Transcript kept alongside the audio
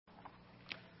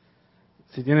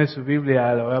Si tiene su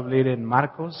Biblia, lo voy a abrir en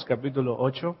Marcos, capítulo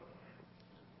 8.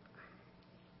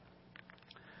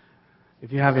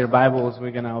 If you have your Bibles,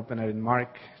 we're going to open it in Mark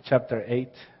chapter 8.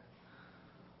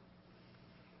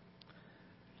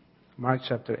 Mark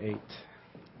chapter 8.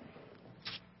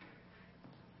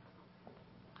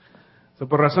 So,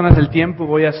 por razones del tiempo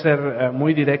voy a ser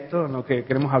muy directo en lo que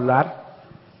queremos hablar.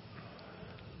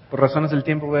 Por razones del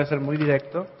tiempo voy a ser muy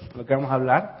directo en lo que vamos a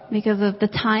hablar. Because of the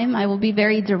time, I will be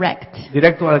very direct.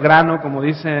 Directo al grano, como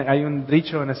dice, hay un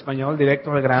dicho en español,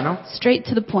 directo al grano. Straight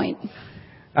to the point.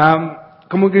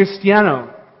 Como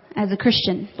cristiano, As a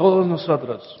Christian, todos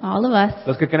nosotros, all of us,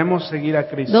 los que queremos seguir a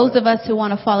Cristo, those of us who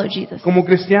want to follow Jesus, como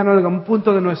cristiano, en un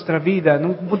punto de nuestra vida, en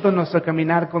un punto de nuestro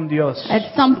caminar con Dios,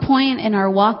 at some point in our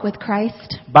walk with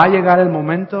Christ, va a llegar el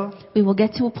momento we will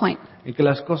get to a point en que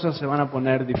las cosas se van a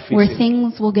poner where difíciles.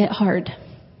 things will get hard.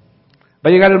 Va a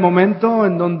llegar el momento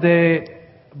en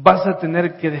donde vas a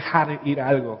tener que dejar ir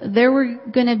algo. There's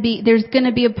going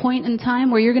to be a point in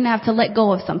time where you're going to have to let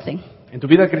go of something. En tu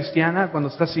vida cristiana, cuando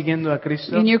estás siguiendo a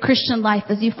Cristo, In your Christian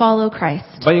life, as you follow Christ,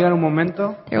 va a llegar un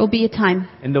momento there will be a time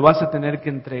en donde vas a tener que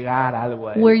entregar algo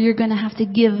a Él. where you're going to have to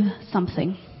give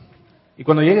something. Y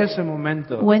cuando llegue ese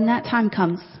momento, When that time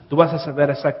comes, tú vas a saber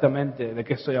exactamente de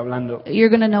qué estoy hablando. you're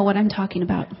going to know what I'm talking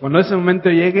about. Cuando ese momento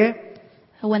llegue,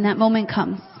 When that moment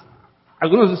comes.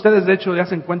 algunos de ustedes de hecho ya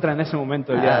se encuentran en ese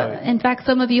momento el día de hoy. In fact,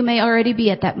 some of you may already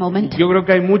be at that moment. Yo creo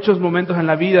que hay muchos momentos en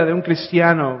la vida de un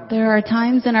cristiano There are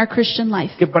times in our Christian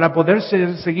life que para poder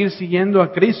seguir siguiendo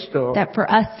a Cristo that for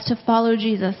us to follow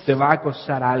Jesus, te va a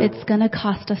costar algo. it's going to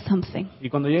cost us something. Y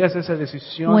cuando llegues a esa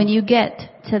decisión, When you get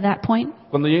to that point,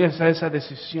 cuando llegues a esa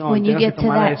decisión, when you tengas que get to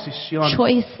tomar la that decisión,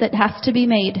 choice that has to be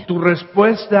made, tu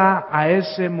respuesta a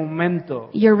ese momento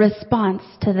your response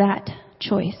to that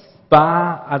choice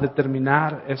va a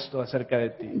determinar esto acerca de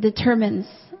ti. determines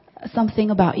something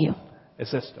about you.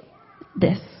 Es esto.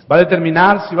 This. Va a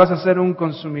determinar si vas a ser un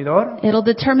consumidor It'll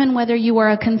determine whether you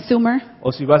are a consumer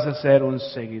o si vas a ser un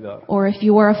seguidor. or if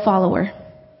you are a follower.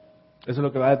 Eso es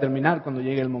lo que va a determinar cuando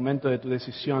llegue el momento de tu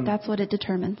decisión. That's what it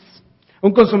determines.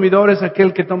 Un consumidor es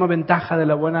aquel que toma ventaja de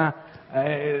la buena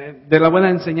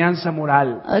enseñanza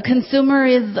moral. A consumer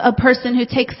is a person who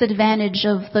takes advantage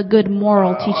of the good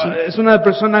moral teaching. Es una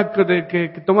persona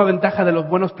que toma ventaja de los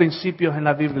buenos principios en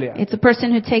la Biblia. It's a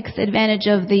person who takes advantage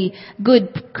of the good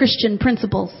Christian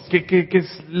principles, Que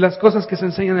las cosas que se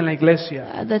enseñan en la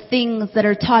iglesia. the things that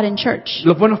are taught in church,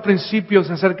 Los buenos principios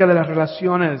acerca de las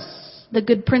relaciones, the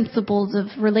good principles of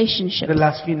de relationships,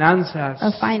 las finanzas,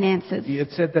 of finances, y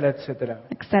etcétera, etcétera.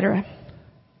 etc.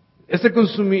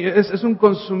 Es un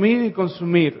consumir y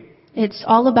consumir. It's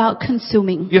all about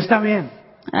consuming. Y está bien.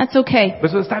 That's okay.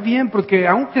 Eso está bien porque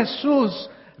aún Jesús,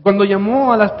 cuando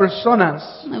llamó a las personas,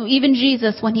 Even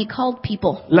Jesus, when he called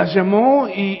people, las llamó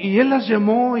y Él las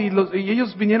llamó y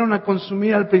ellos vinieron a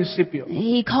consumir al principio.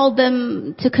 he called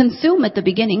them to consume at the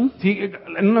beginning. Sí,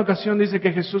 en una ocasión dice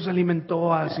que Jesús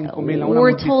alimentó a 5,000 a una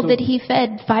We're told that multitud. he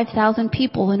fed 5,000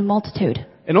 people in a multitude.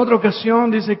 En otra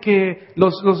ocasión dice que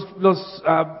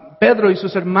Pedro y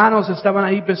sus hermanos estaban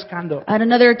ahí pescando. At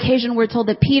another occasion, we're told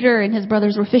that Peter and his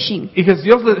brothers were fishing. Y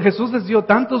Jesús les dio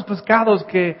tantos pescados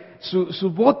que su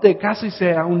bote casi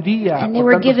se hundía. And they por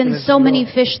were tantos que given les so dio. many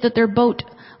fish that their boat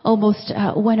almost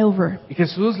went over. Y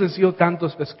Jesús les dio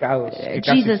tantos pescados que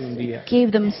casi Jesus se hundía.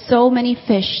 gave them so many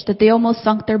fish that they almost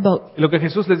sunk their boat. Y lo que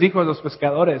Jesús les dijo a los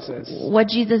pescadores es, What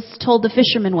Jesus told the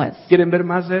fishermen was, ¿quieren ver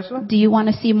más de eso? do you want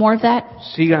to see more of that?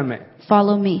 Síganme.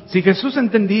 Follow me. Si Jesús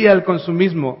entendía el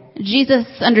consumismo, Jesus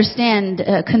understand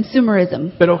consumerism,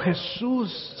 pero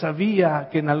Jesús sabía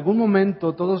que en algún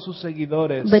momento todos sus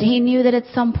seguidores, but he knew that at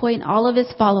some point all of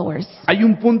his followers, hay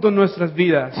un punto en nuestras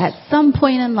vidas at some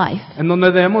point in life, en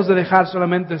donde debemos de dejar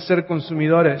solamente ser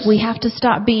consumidores we have to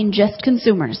stop being just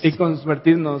consumers y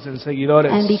convertirnos en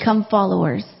seguidores. and become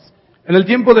followers. En el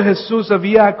tiempo de Jesús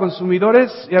había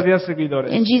consumidores y había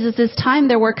seguidores. In Jesus' time,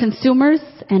 there were consumers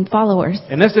and followers.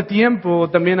 En este tiempo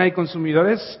también hay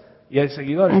consumidores y hay And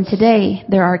seguidores. today,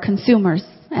 there are consumers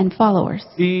and followers.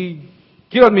 Y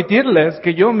quiero admitirles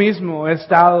que yo mismo he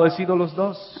sido los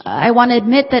dos. I want to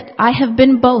admit that I have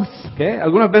been both. ¿Okay?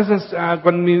 Algunas veces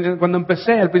cuando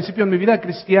empecé al principio en mi vida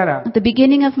cristiana, At the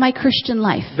beginning of my Christian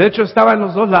life, de hecho estaba en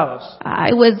los dos lados.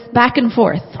 I was back and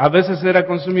forth. A veces era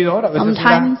consumidor, a veces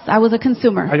Sometimes I was a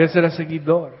consumer. era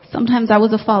seguidor. Sometimes I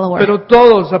was a follower. Pero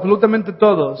todos, absolutamente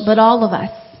todos, But all of us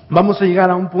vamos a llegar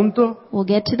a un punto will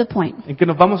get to the point en que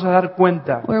nos vamos a dar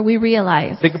cuenta where we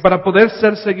realize de que para poder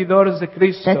ser seguidores de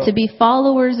Cristo that to be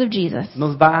followers of Jesus,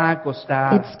 nos va a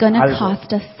costar it's going to algo.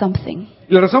 cost us something.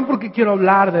 Y la razón por qué quiero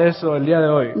hablar de eso el día de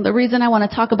hoy The reason I want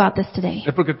to talk about this today,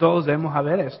 es porque todos debemos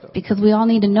saber esto. because we all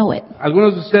need to know it.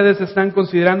 Algunos de ustedes están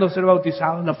considerando ser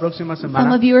bautizados la próxima Some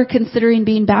semana. of you are considering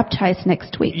being baptized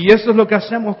next week. Y eso es lo que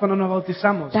hacemos cuando nos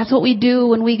bautizamos. That's what we do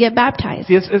when we get baptized.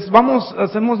 Si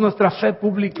hacemos nuestra fe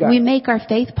pública We make our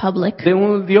faith public de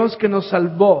un Dios que nos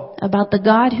salvó. about the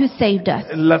God who saved us.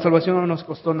 La salvación no nos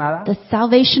costó nada, The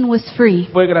salvation was free.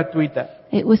 fue gratuita.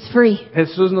 It was free.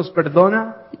 Jesús nos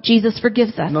perdona, Jesus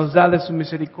forgives us. nos da de su He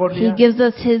misericordia, gives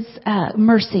us His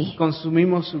mercy.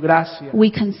 consumimos su gracia,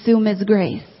 We consume His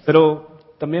grace. pero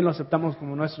también lo aceptamos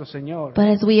como nuestro Señor. But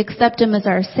as we accept Him as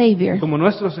our Savior, Como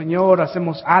nuestro Señor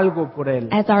hacemos algo por Él.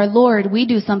 as our Lord, we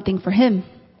do something for Him.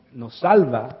 Nos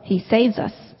salva, He saves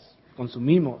us,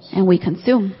 consumimos, and we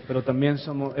consume. pero también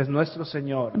es nuestro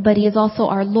Señor But He is also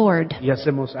our Lord, y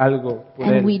hacemos algo por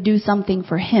and we Él. do something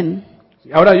for Him.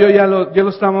 Ahora ya lo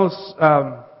estamos,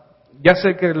 ya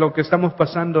sé que lo que estamos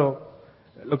pasando,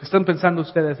 lo que están pensando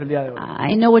ustedes el día de hoy.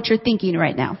 I know what you're thinking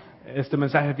right now. Este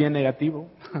mensaje es bien negativo.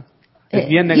 Es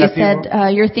bien You negativo.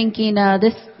 said you're thinking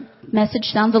this message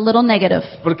sounds a little negative.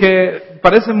 Porque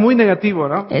parece muy negativo,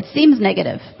 ¿no? It seems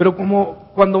negative. Pero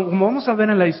como vamos a ver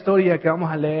en la historia que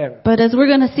vamos a leer But as we're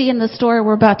going to see in the story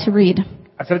we're about to read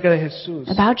acerca de Jesús,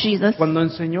 about Jesus, cuando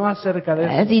enseñó acerca de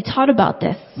as eso, He taught about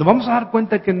this, nos vamos a dar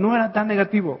cuenta que no era tan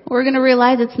negativo. we're going to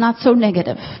realize it's not so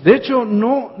negative. De hecho,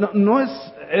 no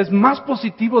es más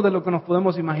positivo de lo que nos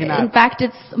podemos In imaginar. fact,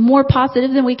 it's more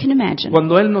positive than we can imagine.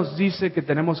 Cuando Él nos dice que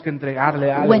tenemos que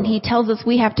entregarle algo. When He tells us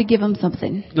we have to give Him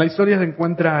something. La historia se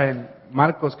encuentra en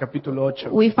Marcos capítulo 8.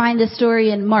 We find the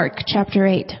story in Mark chapter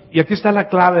 8. Y aquí está la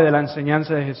clave de la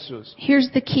enseñanza de Jesús. Here's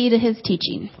the key to His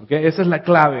teaching. ¿Ok? Esa es la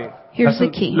clave. Here's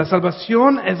the key. La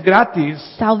salvación es gratis,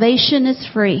 Salvation is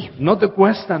free. no te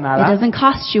cuesta It nada, doesn't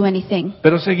cost you anything.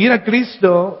 pero seguir a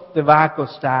Cristo te va a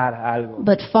costar algo.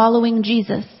 But following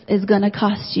Jesus is going to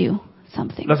cost you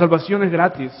something. La salvación es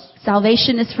gratis,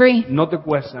 Salvation is free. no te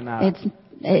cuesta nada,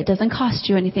 It doesn't cost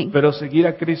you anything. pero seguir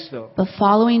a Cristo But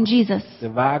following Jesus te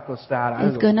va a costar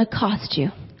is algo. going to cost you.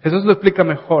 Jesús lo explica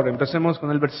mejor. Empecemos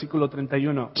con el versículo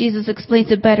 31. Jesus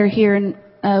explains it better here, and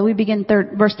we begin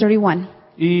verse 31.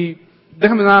 Y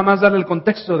déjame nada más darle el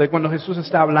contexto de cuando Jesús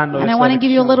está hablando de And I esta want to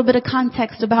give you a lección. little bit of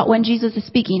context about when Jesus is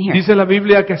speaking here. Dice la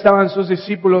Biblia que estaban sus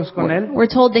discípulos con él, We're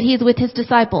told that He's with His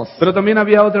disciples. pero también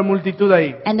había otra multitud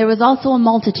ahí. And there was also a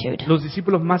multitude, Los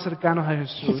discípulos más cercanos a His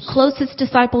Jesús, closest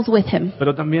disciples with Him.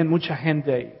 pero también mucha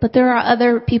gente ahí. But there are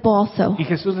other people also. Y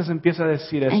Jesús les empieza a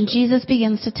decir And eso. Jesus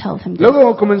begins to tell them this.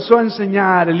 Luego comenzó a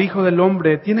enseñar, el Hijo del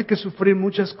Hombre tiene que sufrir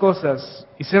muchas cosas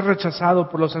y ser rechazado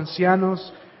por los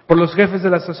ancianos, por los jefes de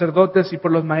los sacerdotes y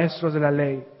por los maestros de la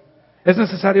ley. Es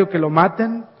necesario que lo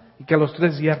maten y que a los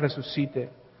 3 días resucite.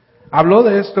 Habló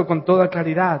de esto con toda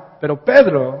claridad, pero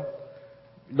Pedro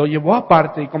lo llevó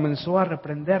aparte y comenzó a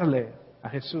reprenderle a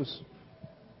Jesús.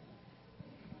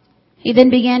 He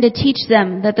then began to teach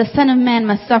them that the Son of Man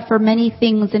must suffer many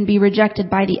things and be rejected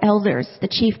by the elders, the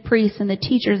chief priests, and the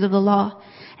teachers of the law,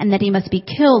 and that He must be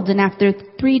killed and after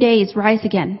 3 days rise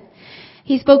again.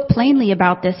 He spoke plainly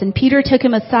about this, and Peter took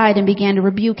him aside and began to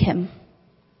rebuke him.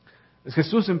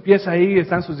 Jesús empieza ahí,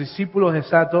 están sus discípulos,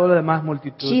 está toda la demás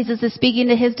multitud. Jesus is speaking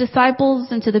to His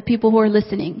disciples and to the people who are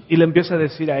listening. Y le empieza a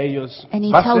decir a ellos, And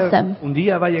he va a tells ser- them, un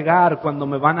día va a llegar cuando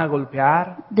me van a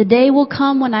golpear, The day will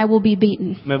come when I will be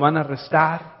beaten. me van a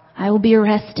arrestar, I will be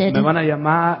arrested. me van a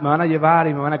llevar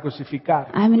y me van a crucificar.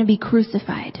 I'm going to be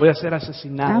crucified. Voy a ser I'm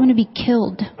asesinado. going to be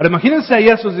killed. Ahora imagínense ahí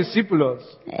a sus discípulos.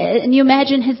 And you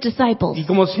imagine His disciples. Y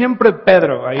como siempre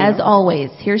Pedro, ahí, As ¿no?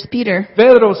 always, here's Peter.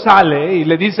 Pedro sale y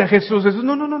le dice a Jesús,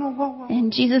 no, wow, wow.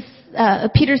 And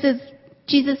Peter says,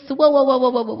 Jesus,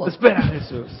 whoa. Espera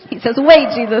Jesús, He says, wait,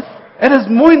 Jesus, eres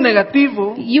muy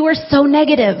negativo, you are so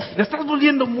negative. te estás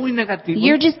volviendo muy negativo.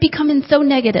 You're just becoming so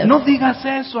negative. No digas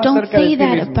eso Don't acerca de say ti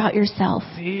that mismo. about yourself.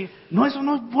 Sí, no, eso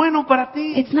no es bueno para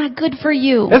ti. It's not good for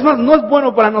you. Es más, no es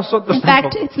bueno para nosotros In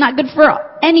fact, tampoco. it's not good for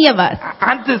any of us.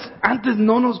 Antes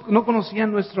no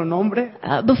conocían nuestro nombre,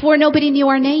 Before, nobody knew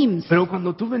our names. pero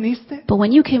cuando tú viniste But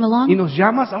when you came y along, nos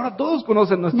llamas, ahora todos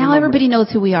conocen nuestro now nombre. everybody knows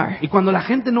who we are. Y cuando la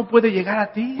gente no puede llegar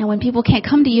a ti, And when people can't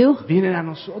come to you, vienen a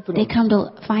nosotros. they come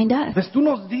to find us. Pues tú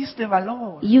nos diste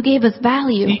valor. You gave us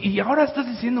value. Y ahora estás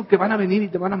diciendo que van a venir y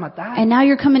te van a matar. And now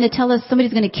you're coming to tell us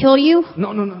somebody's going to kill you?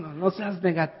 No seas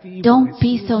negativo. Don't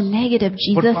be Jesús. so negative,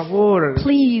 Por Jesus. favor,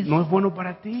 Please. no es bueno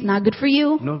para ti, It's not good for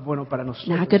you. no es bueno para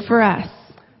nosotros. Not good for us.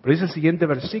 Pero dice el siguiente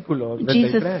versículo,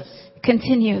 Jesus 33.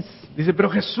 continues. Dice, pero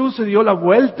Jesús se dio la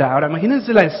vuelta. Ahora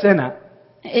imagínense la escena.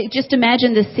 Just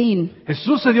imagine this scene.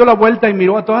 Jesús se dio la vuelta y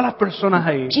miró a todas las personas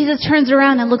ahí. Jesus turns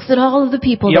around and looks at all of the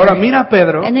people Y ahora there. mira a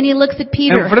Pedro And then he looks at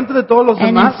Peter enfrente de todos los and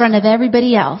in demás front of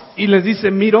everybody else. y les dice,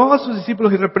 miró a sus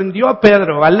discípulos y reprendió a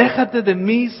Pedro, aléjate de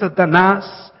mí,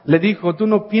 Satanás. Le dijo, tú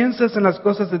no piensas en las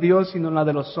cosas de Dios, sino en las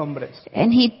de los hombres.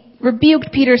 And he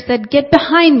rebuked Peter, said, "Get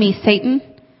behind me, Satan.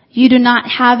 You do not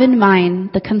have in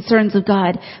mind the concerns of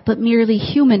God, but merely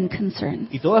human concerns."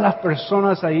 Y todas las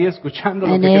personas ahí escuchando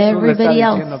lo And que Jesús le está everybody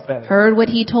diciendo a else Pedro. heard what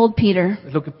he told Peter.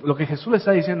 Es lo que Jesús le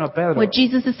está diciendo a Pedro. What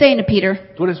Jesus is saying to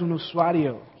Peter, Tú eres un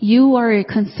usuario. you are a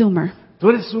consumer. Tú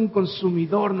eres un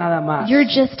consumidor nada más. You're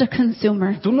just a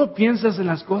consumer. Tú no piensas en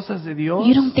las cosas de Dios.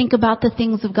 You don't think about the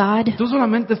things of God. Tú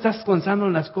solamente estás pensando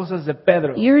en las cosas de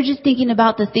Pedro. You're just thinking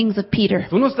about the things of Peter.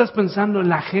 Tú no estás pensando en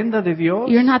la agenda de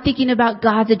Dios. You're not thinking about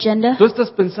God's agenda. Tú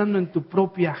estás pensando en tu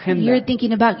propia agenda. You're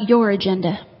thinking about your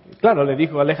agenda. Claro, le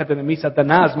dijo, aléjate de mí,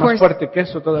 Satanás, Of más course, fuerte que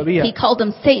eso todavía. He called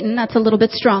him Satan. That's a little bit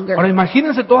stronger. Ahora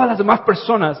imagínense todas las demás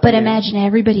personas. But imagine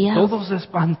everybody else. Todos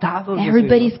espantados.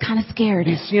 Everybody's kind of scared.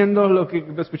 Diciendo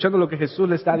escuchando lo que Jesús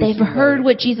le está They've diciendo. heard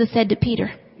what Jesus said to Peter.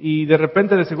 Y de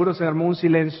repente de seguro se armó un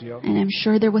silencio. And I'm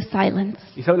sure there was silence.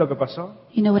 ¿Y sabe lo que pasó?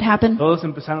 You know what happened? Todos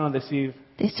empezaron a decir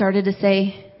They started to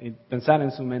say, y pensar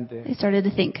en su mente, they started to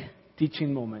think,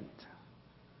 teaching moment.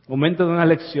 Momento de una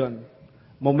lección.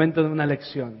 Momento de una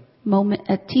lección.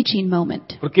 a teaching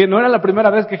moment. Porque no era la primera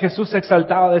vez que Jesús se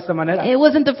exaltaba de esta manera. It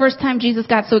wasn't the first time Jesus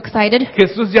got so excited.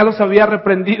 Jesús ya los había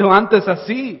reprendido antes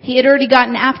así. He had already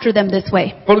gotten after them this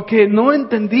way. Porque no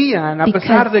entendían, a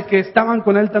pesar de que estaban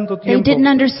con él tanto They tiempo. didn't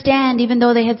understand even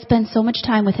though they had spent so much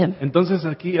time with him. Entonces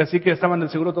así que estaban de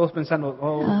seguro todos pensando,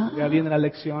 ya viene la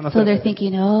lección. So Otra they're vez.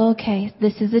 thinking, okay,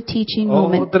 this is a teaching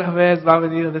moment. Otra vez va a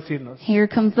venir a decirnos. Here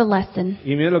comes the lesson.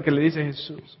 Y mire lo que le dice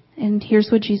Jesús. And here's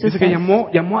what Jesus Dice que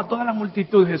says. llamó a toda la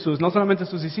multitud Jesús, no solamente a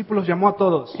sus discípulos, llamó a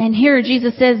todos. And here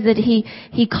Jesus says that he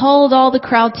called all the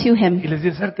crowd to Y him. les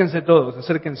dice, acérquense todos,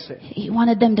 acérquense. He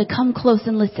wanted them to come close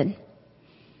and listen.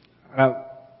 Ahora,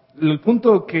 el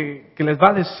punto que les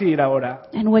va a decir ahora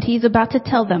And what he's about to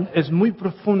tell them es muy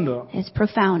profundo, is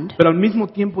profound. pero al mismo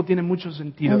tiempo tiene mucho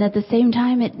sentido. And at the same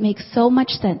time, it makes so much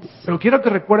sense. Pero quiero que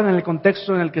recuerden el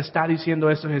contexto en el que está diciendo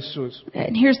esto Jesús.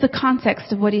 And here's the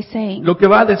context of what he's saying. Lo que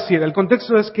va a decir, el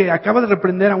contexto es que acaba de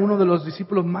reprender a uno de los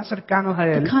discípulos más cercanos a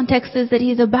The él. context is that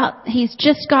he's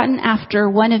just gotten after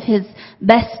one of his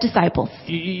best disciples.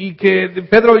 Y que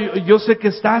Pedro, yo sé que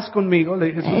estás conmigo.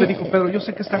 Jesús le dijo, Pedro, yo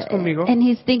sé que estás conmigo. And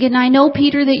he's thinking, I know,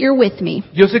 Peter, that you're with me.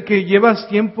 Yo sé que llevas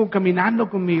tiempo caminando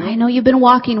conmigo. I know you've been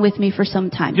walking with me for some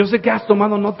time. Yo sé que has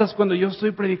tomado notas cuando yo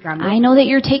estoy predicando. I know that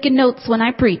you're taking notes when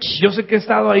I preach. Yo sé que he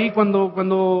estado ahí cuando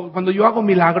yo hago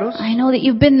milagros. I know that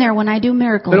you've been there when I do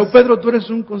miracles. Pero Pedro, tú eres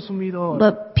un consumidor.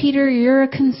 But Peter, you're a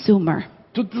consumer.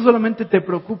 Tú solamente te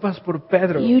preocupas por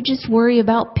Pedro. You just worry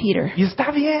about Peter. Y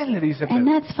está bien, le dice And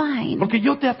Pedro. that's fine. Porque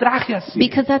yo te atraje así.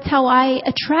 Because that's how I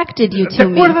attracted you ¿Te to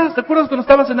me. acuerdas cuando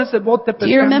estabas en ese bote Do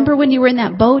you remember pescando? when you were in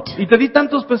that boat? Y te di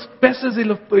tantos peces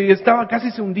y estaba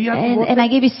casi se hundía tu bote. And I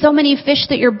gave you so many fish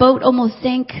that your boat almost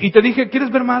sank. Y te dije, ¿quieres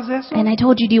ver más de eso? And I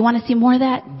told you, do you want to see more of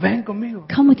that? Ven conmigo.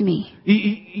 Come with me.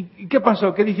 ¿Y qué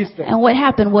pasó? ¿Qué dijiste? And what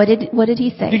happened? What did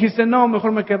he say? Dijiste, no,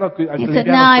 mejor me quedo aquí. He said,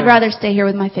 no, I'd rather stay here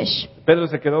with my fish. Pedro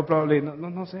se quedó probablemente,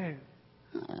 no sé.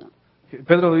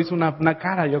 Pedro hizo una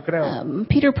cara, yo creo.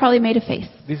 Peter probably made a face.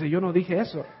 Dice, yo no dije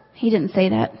eso. He didn't say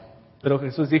that. Pero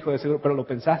Jesús dijo, de seguro, pero lo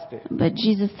pensaste. But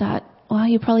Jesus thought, well,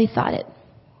 you probably thought it.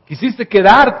 Quisiste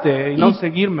quedarte y no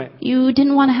seguirme. You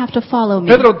didn't want to have to follow me.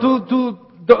 Pedro,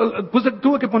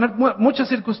 tuve que poner muchas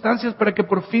circunstancias para que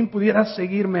por fin pudieras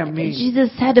seguirme a mí.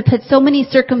 Jesus had to put so many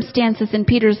circumstances in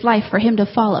Peter's life for him to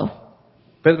follow.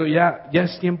 Pedro, ya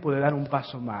es tiempo de dar un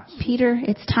paso más. Peter,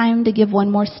 it's time to give one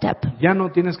more step. Ya no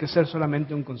tienes que ser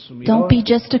solamente un consumidor. Don't be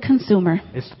just a consumer.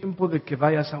 Es tiempo de que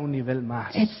vayas a un nivel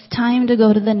más. It's time to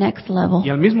go to the next level.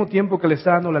 Y al mismo tiempo que le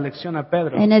está dando la lección a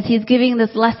Pedro, And as he's giving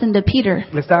this lesson to Peter,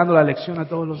 le está dando la lección a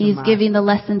todos los he's demás. giving the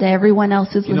lesson to everyone else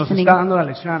who's Y nos listening. está dando la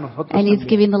lección a nosotros And he's también.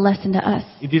 giving the lesson to us.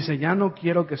 Y dice, ya no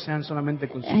quiero que sean solamente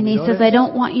And he says, consumidores, I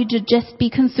don't want you to just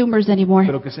be consumers anymore,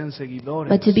 pero que sean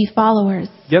seguidores. but to be followers.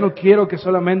 Ya no quiero que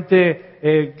solamente,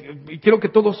 quiero que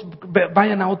todos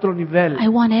vayan a otro nivel. I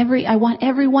want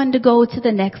everyone to go to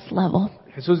the next level.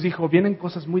 Jesús dijo, vienen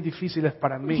cosas muy difíciles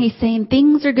para mí. He's saying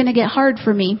things are going to get hard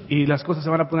for me, Y las cosas se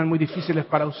van a poner muy difíciles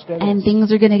para ustedes. and things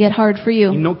are going to get hard for Y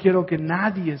you. no quiero que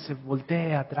nadie se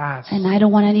voltee atrás. And I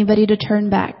don't want anybody to turn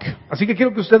back. Así que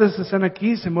quiero que ustedes estén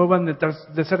aquí, se muevan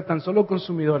de ser tan solo And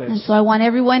consumidores so I want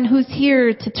everyone who's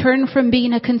here to turn from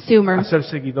being a consumer a ser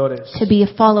seguidores. to be a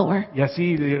follower. Y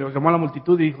así llamó a la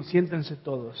multitud y dijo, siéntense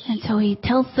todos. And so he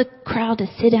tells the crowd to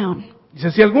sit down.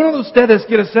 Dice, si alguno de ustedes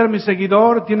quiere ser mi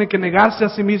seguidor, tiene que negarse a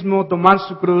sí mismo, tomar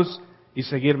su cruz y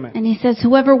seguirme. And he says,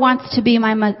 whoever wants to be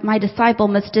my disciple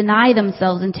must deny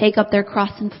themselves and take up their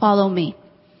cross and follow me.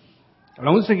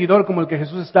 Ahora, un seguidor como el que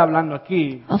Jesús está hablando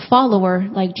aquí, A follower,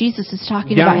 like Jesus is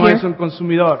talking ya about no es here, un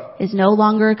consumidor. is no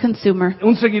longer a consumer.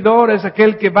 Un seguidor es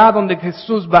aquel que va donde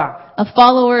Jesús va. A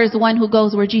follower is the one who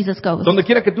goes where Jesus goes. Donde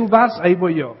quiera que tú vas, ahí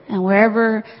voy yo. And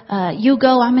wherever you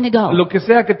go, I'm going to go. Lo que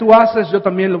sea que tú haces, yo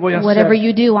también lo voy a hacer. Whatever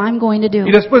you do, I'm going to do.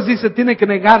 Y después dice, tiene que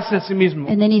negarse a sí mismo.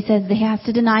 And then he says he has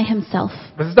to deny himself.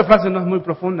 Pues esta frase no es muy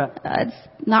profunda. It's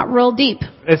not real deep.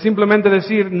 Es simplemente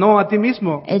decir no a ti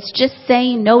mismo It's just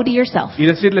saying no to yourself y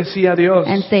decirle sí a Dios.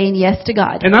 and saying yes to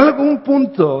God. En algún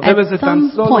punto At debes de tan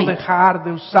some solo point. dejar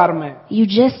de usarme. You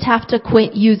just have to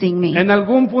quit using me. En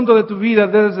algún punto de tu vida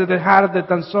debes de dejar de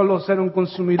tan solo ser un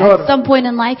consumidor. At some point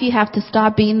in life, you have to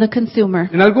stop being the consumer.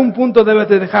 En algún punto debes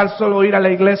de dejar solo ir a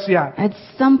la iglesia At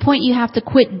some point, you have to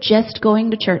quit just going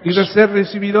to church. y de ser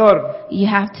recibidor. You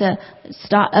have to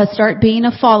start being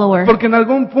a follower. Porque en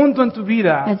algún punto en tu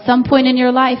vida At some point in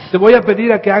your life, te voy a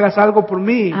pedir a que hagas algo por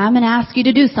mí. I'm going to ask you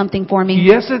to do something for Y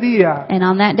me. ese día And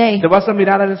on that day, te vas a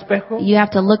mirar al espejo you have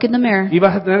to look in the mirror y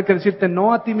vas a tener que decirte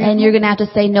no a ti mismo and you're going to have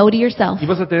to say no to yourself y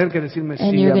vas a tener que decirme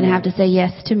and sí you're a going to mí. have to say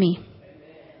yes to me.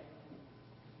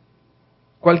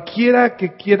 Cualquiera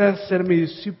que quiera ser mi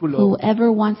discípulo Whoever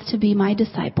wants to be my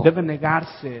disciple debe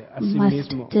negarse a sí must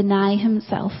mismo. deny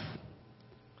himself.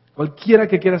 Cualquiera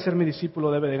que quiera ser mi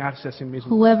discípulo debe negarse a sí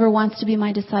mismo. Whoever wants to be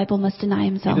my disciple must deny Y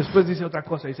himself. después dice otra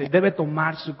cosa, dice, debe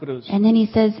tomar su cruz. And then he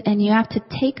says, and you have to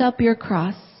take up your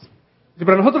cross. Y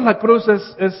para nosotros la cruz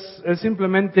es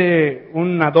simplemente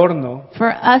un adorno. For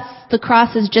us, the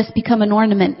cross has just become an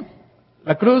ornament.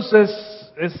 La cruz es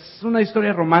una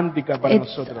historia romántica para It's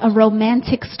nosotros. a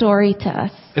romantic story to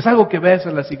us. Es algo que ves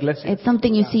en las iglesias. It's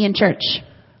something you see in church.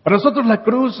 Para nosotros la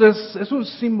cruz es un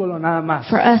símbolo nada más.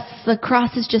 For us, the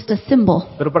cross is just a symbol.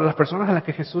 Pero para las personas a las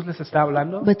que Jesús les está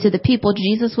hablando, But to the people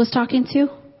Jesus was talking to,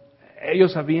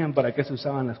 ellos sabían para qué se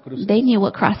usaban las cruces. they knew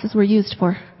what crosses were used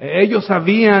for. Ellos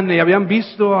sabían y habían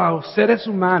visto a seres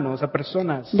humanos, a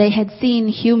personas They had seen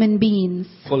human beings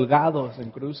colgados en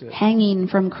cruces. hanging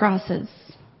from crosses.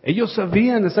 Ellos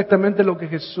sabían exactamente lo que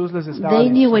Jesús les estaba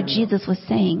They knew what diciendo. Jesus was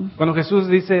saying. Cuando Jesús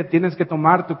dice, tienes que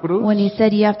tomar tu cruz, When he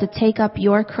said you have to take up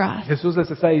your cross, Jesús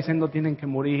les está diciendo, tienen que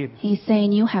morir. he's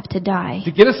saying you have to die.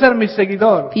 Si quieres ser mi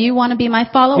seguidor, If you want to be my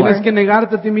tienes follower, que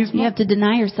negarte a ti you mismo have to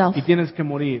deny yourself y tienes que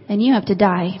morir. and you have to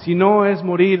die. Si no es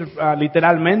morir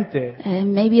literalmente,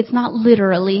 And maybe it's not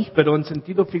literally, pero en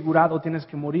sentido figurado tienes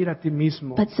que morir a ti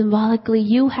mismo. but symbolically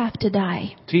you have to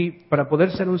die. Sí, para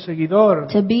poder ser un seguidor,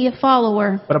 To be a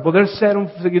follower para poder ser un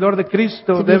seguidor de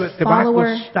Cristo, To be te va a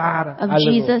follower costar of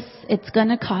algo. Jesus, it's going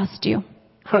to cost you.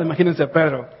 Ahora imagínense a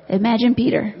Pedro. Imagine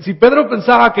Peter. Si Pedro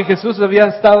pensaba que Jesús había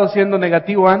estado siendo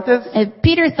negativo antes, If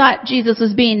Peter thought Jesus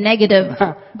was being negative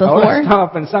ahora before,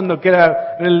 estaba pensando que era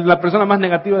la persona más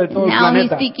negativa de todo el now he's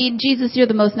planeta. thinking, Jesus, you're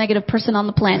the most negative person on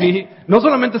the planet. Y no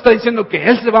solamente está diciendo que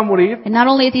Él se va a morir, And not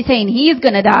only is he saying he's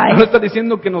going to ahora die, está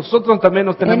diciendo que nosotros también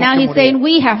nos and tenemos now que he's morir. saying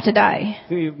we have to die.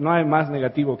 Sí, no hay más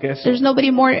negativo que eso. There's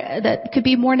nobody more that could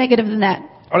be more negative than that.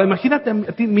 Ahora imagínate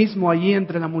a ti mismo allí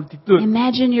entre la multitud.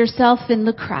 Imagine yourself in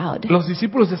the crowd. Los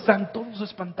discípulos están todos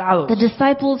espantados. The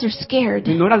disciples are scared.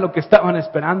 Y no era lo que estaban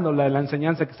esperando, la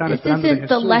enseñanza que estaban This esperando de isn't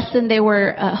the Jesús. lesson they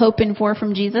were hoping for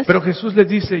from Jesus. Pero Jesús les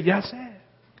dice, ya sé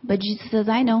But Jesus says,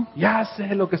 I know.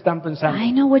 lo que están pensando.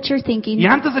 I know what you're thinking. Y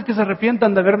antes de que se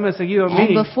arrepientan de haberme seguido a And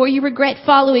mí, before you regret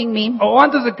following me, o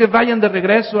antes de que vayan de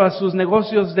regreso a sus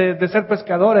negocios de ser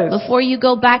pescadores, before you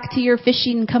go back to your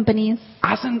fishing companies,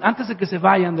 antes de que se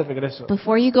vayan de regreso,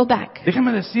 before you go back,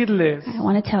 déjenme decirles I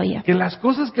want to tell you que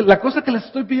la cosa que les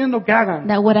estoy pidiendo que hagan,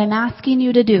 that what I'm asking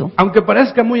you to do, aunque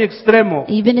parezca muy extremo,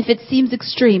 even if it seems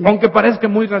extreme, aunque parezca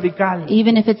muy radical,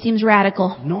 even if it seems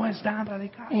radical, no es tan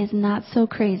radical. is not so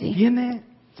crazy. Tiene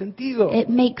sentido. It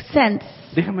makes sense.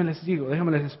 Déjenme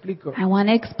les explico. I want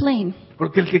to explain.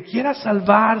 Porque el que quiera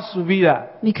salvar su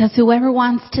vida, Because whoever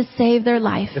wants to save their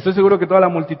life, estoy seguro que toda la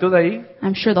multitud ahí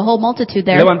I'm sure the whole multitude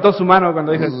there levantó su mano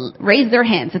cuando dije, raised their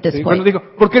hands at this sí, cuando point.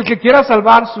 dijo, porque el que quiera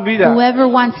salvar su vida, Whoever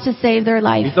wants to save their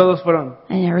y life, todos fueron.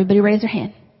 and everybody raised their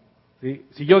hand. ¿Sí?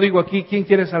 Si yo digo aquí, ¿quién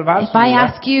quiere salvar If su I vida?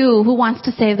 ask you who wants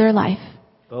to save their life,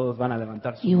 Todos van a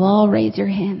levantar su you mano. all raise your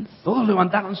hands. Todos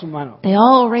levantaron su mano. They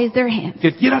all raise their hands.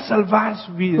 Que quiera salvar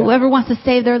su vida. Whoever wants to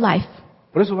save their life.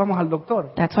 Por eso vamos al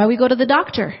doctor, That's why we go to the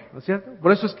doctor. ¿no es cierto?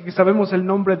 Por eso es que sabemos el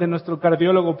nombre de nuestro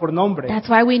cardiólogo por nombre. That's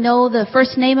why we know the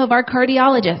first name of our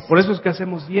cardiologist. Por eso es que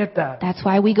hacemos dieta. That's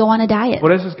why we go on a diet.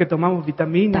 Por eso es que tomamos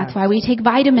vitaminas. That's why we take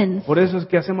vitamins. Por eso es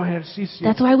que hacemos ejercicio.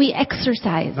 That's why we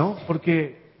exercise. ¿No?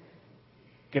 Porque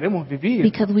queremos vivir.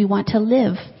 because we want to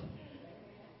live.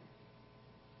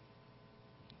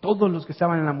 Todos los que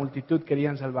estaban en la multitud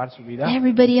querían salvar su vida.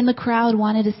 Everybody in the crowd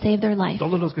wanted to save their life.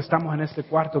 Todos los que estamos en este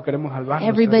cuarto queremos salvar nuestra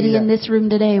Everybody in vida. this room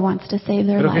today wants to save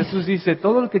their Pero life. Jesús dice,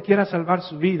 todo el que quiera salvar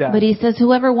su vida, But he says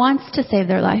whoever wants to save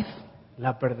their life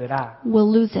la perderá.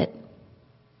 will lose it.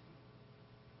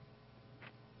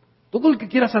 Todo el que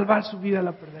quiera salvar su vida,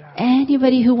 la perderá.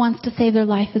 Anybody who wants to save their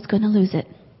life is going to lose it.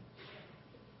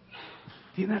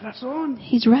 Tiene razón.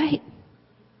 He's right.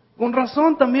 Con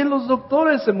razón también los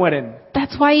doctores se mueren.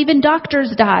 That's why even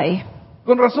doctors die.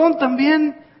 Con razón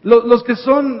también los que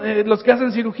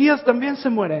hacen cirugías también se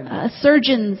mueren.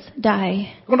 Surgeons die.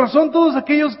 Con razón todos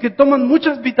aquellos que toman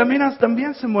muchas vitaminas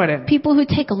también se mueren. People who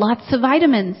take lots of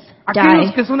vitamins Aquellos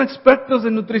die. que son expertos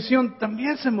en nutrición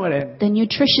también se mueren. The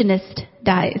nutritionist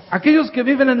dies. Aquellos que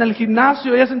viven en el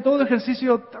gimnasio y hacen todo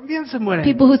ejercicio también se mueren.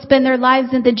 People who spend their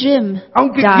lives in the gym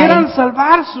Aunque quieran die.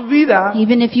 salvar su vida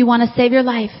Even if you want to save your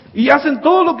life y hacen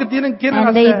todo lo que quieren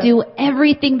and they hacer, do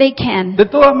everything they can, de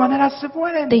todas maneras se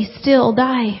mueren. they still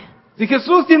die. Si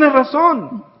Jesús tiene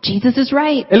razón, Jesus is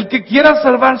right. el que quiera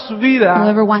salvar su vida,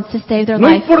 Whoever wants to save their no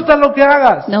life, importa lo que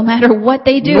hagas, no matter what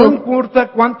they no do, importa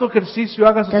cuánto ejercicio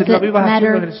hagas o te la doesn't vivas haciendo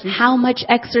matter ejercicio, how much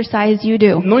exercise you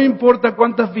do, no importa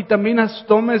cuántas vitaminas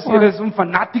tomes, si Or eres un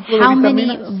fanático de how many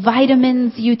vitaminas,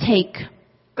 vitamins you take,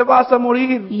 te vas a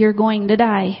morir. you're going to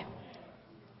die.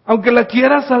 Aunque la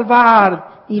quieras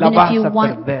salvar, la Even if vas you a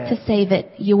want to perder. save it,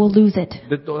 you will lose it.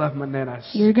 De todas maneras.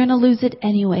 You're going to lose it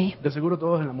anyway. De seguro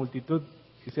todos en la multitud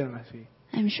hicieron así.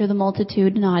 I'm sure the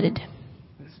multitude nodded.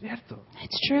 Es cierto,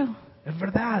 It's true. es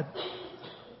verdad.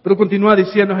 Pero continúa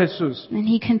diciendo Jesús, And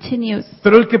he continues,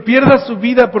 pero el que pierda su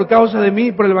vida por causa de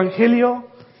mí, por el Evangelio,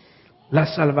 la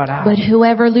salvará. but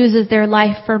whoever loses their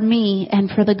life for me and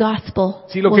for the gospel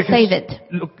Sí, lo will que, save it.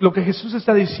 lo que Jesús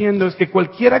está diciendo es que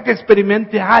cualquiera que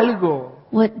experimente algo,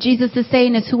 What Jesus is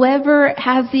saying is whoever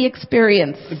has the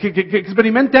experience, que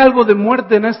experimente algo de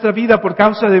muerte en esta vida por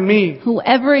causa de mí,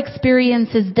 whoever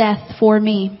experiences death for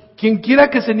me, quien quiera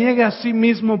que se niegue a sí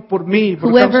mismo por mí,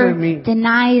 por causa de whoever mí,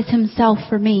 denies himself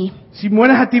for me, si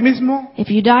mueres a ti mismo, if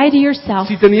you die to yourself,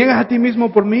 si te niegas a ti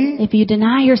mismo por mí, if you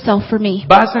deny yourself for me,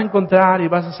 vas a encontrar y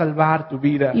vas a salvar tu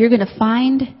vida. you're going to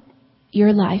find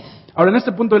your life. Ahora, en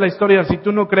este punto de la historia, si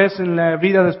tú no crees en la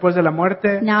vida después de la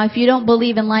muerte, Now, if you don't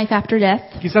believe in life after death,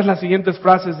 quizás las siguientes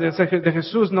frases de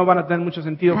Jesús no van a tener mucho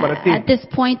sentido para ti. at this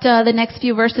point, the next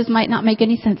few verses might not make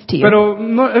any sense to you. Pero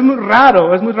no, es muy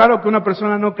raro que una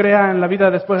persona no crea en la vida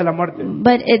después de la muerte.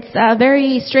 But it's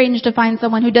very strange to find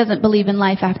someone who doesn't believe in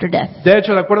life after death. De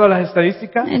hecho, de acuerdo a las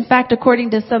estadísticas, In fact, according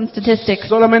to some statistics,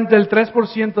 solamente el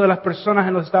 3% de las personas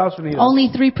en los Estados Unidos only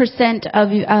 3%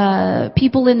 of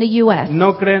people in the U.S.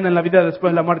 no creen en la vida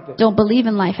después de la muerte. don't believe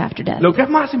in life after death. Lo que es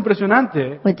más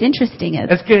impresionante What's interesting is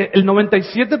es que el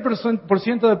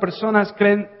 97% de personas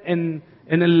creen en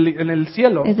el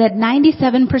cielo, that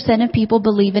 97% of people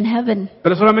believe in heaven,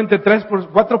 pero solamente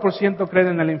 4% creen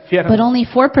en el but infierno. only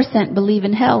 4% believe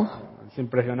in hell. Es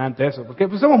impresionante eso, porque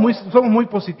pues, somos muy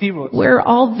positivos We're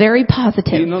all very y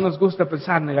positive. no nos gusta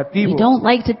pensar We negativo. don't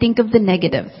like to think of the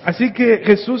negative. Así que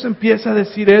Jesús empieza a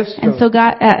decir esto. And so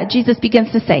Jesus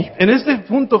begins to say, En este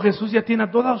punto Jesús ya tiene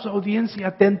a toda su audiencia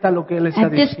atenta a lo que él está at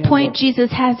this diciendo. point, Jesus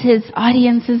has his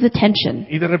audience's attention.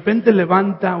 Y de repente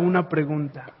levanta una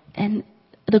pregunta, And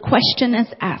the question is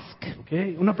asked.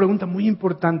 ¿ok? Una pregunta muy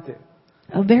importante.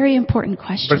 A very important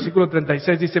question. Versículo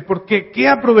 36 dice, porque ¿qué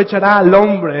aprovechará al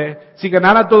hombre si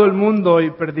ganara todo el mundo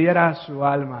y perdiera su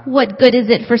alma? What good is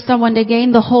it for someone to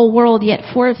gain the whole world yet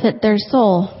forfeit their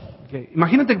soul? Ok,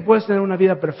 imagínate que puedes tener una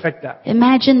vida perfecta.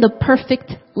 Imagine the perfect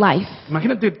life.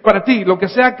 Imagínate para ti, lo que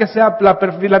sea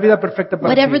la vida perfecta para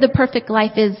Whatever ti. the perfect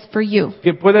life is for you.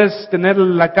 Que puedes tener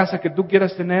la casa que tú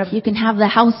quieras tener, You can have the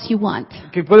house you want.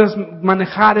 que puedes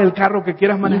manejar el carro que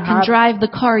quieras You can manejar, drive the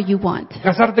car you want.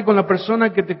 casarte con la persona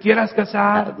que te quieras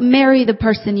casar. Marry the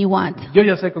person you want. Yo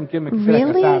ya sé con quién me quisiera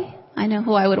Really? casar. I know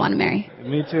who I would want to marry.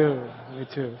 Me too, me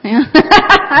too.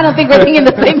 I don't think we're thinking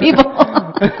the same people.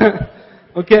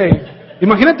 Ok,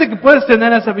 imagínate que puedes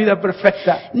tener esa vida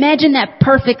perfecta, Imagine that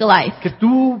perfect life. que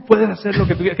tú puedes hacer lo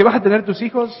que tú quieras, que vas a tener tus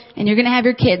hijos And you're going to have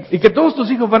your kids. y que todos tus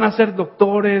hijos van a ser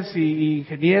doctores y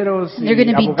ingenieros And they're going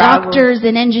y to be abogados, doctors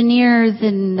and engineers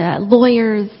and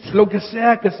lawyers. lo que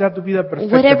sea tu vida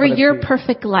perfecta Whatever para your ti.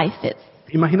 perfect life is.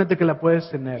 Imagínate que la puedes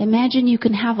tener. Imagine you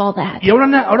can have all that. Y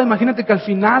ahora imagínate que al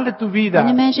final de tu vida, And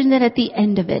imagine that at the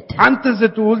end of it, antes de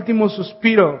tu último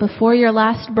suspiro, before your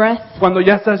last breath, cuando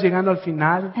ya estás llegando al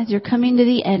final, as you're coming to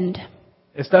the end,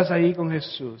 estás ahí con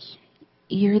Jesús.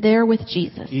 You're there with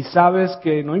Jesus. Y sabes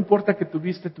que no importa que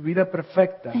tuviste tu vida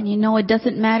perfecta, And you know it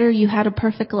doesn't matter, you had a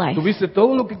perfect life. tuviste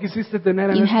todo lo que quisiste tener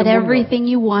en You este had mundo. everything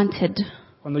you wanted.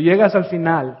 Cuando llegas al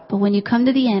final, But when you come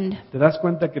to the end, te das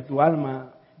cuenta que tu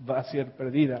alma va a ser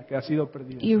perdida, que ha sido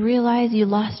perdida. you realize you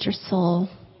lost your soul.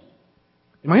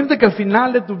 Imagínate que al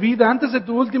final de tu vida, antes de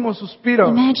tu último suspiro,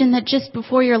 Imagine that just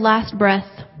before your last breath,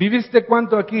 ¿viviste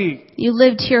cuánto aquí? you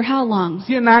lived here how long?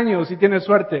 100 años si tienes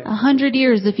suerte. 100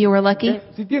 years if you were lucky.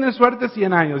 Si tienes suerte,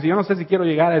 100 años. Y yo no sé si quiero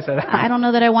llegar a esa edad. I don't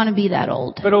know that I want to be that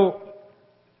old. Pero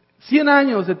 100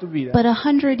 años de tu vida. But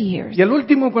 100 years. Y al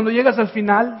último, cuando llegas al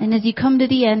final, And as you come to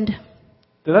the end,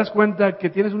 te das cuenta que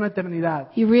tienes una eternidad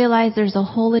you realize there's a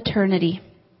whole eternity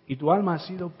y tu alma ha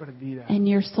sido perdida. and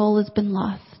your soul has been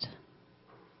lost.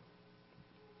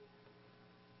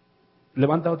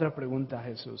 Levanta otra pregunta,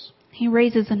 Jesús. He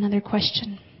raises another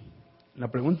question. La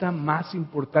pregunta más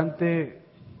importante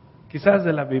quizás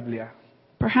de la Biblia.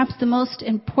 Perhaps the most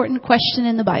important question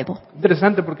in the Bible.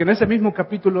 Interesante porque en ese mismo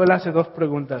capítulo él hace dos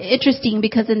preguntas. Interesting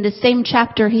because in the same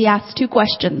chapter he asks two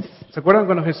questions. ¿Se acuerdan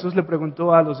cuando Jesús le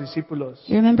preguntó a los discípulos,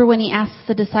 You remember when he asks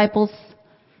the disciples,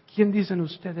 ¿quién dicen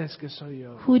ustedes que soy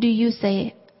yo? "Who do you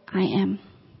say I am?"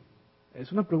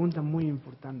 Es una pregunta muy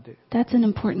importante That's an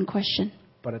important question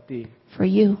para ti. for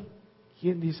you.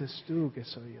 ¿Quién dices tú que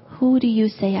soy yo? Who do you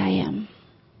say I am?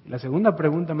 La segunda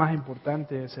pregunta más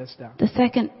importante es esta. The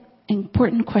second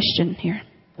important question here.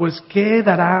 Pues, ¿qué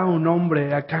dará un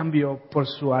hombre a cambio por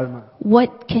su alma?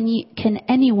 What can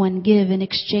anyone give in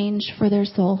exchange for their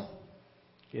soul?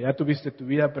 Que ya tuviste tu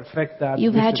vida perfecta,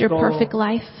 You've had tuviste your todo, perfect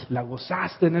life. la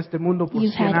gozaste en este mundo por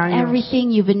You've 100 had años. everything.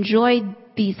 You've enjoyed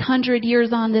these 100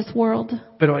 years on this world.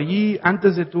 Pero allí,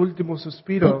 antes de tu último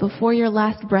suspiro, But before your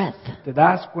last breath, te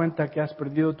das cuenta que has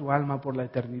perdido tu alma por la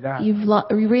eternidad. you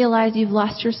realize you've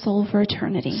lost your soul for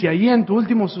eternity. Si allí en tu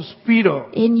último suspiro,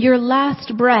 In your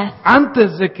last breath,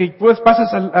 antes de que pues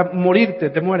pases a morirte,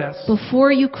 te mueras,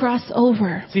 before you cross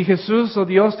over, si Jesús o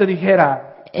Dios te dijera,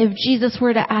 if Jesus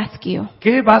were to ask you,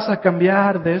 ¿qué vas a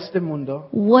cambiar de este mundo,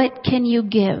 what can you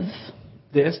give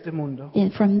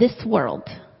from this world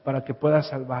para que puedas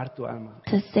salvar tu alma?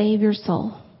 to save your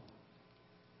soul?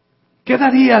 ¿Qué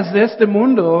darías de este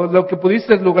mundo, lo que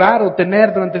pudiste lograr o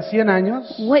tener durante 100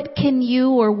 años, What can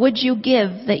you or would you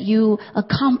give that you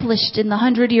accomplished in the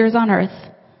 100 years on earth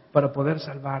para poder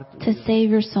salvar tu to vida? save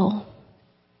your soul?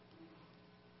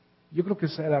 Yo creo que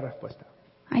esa es la respuesta.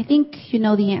 I think you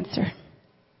know the answer.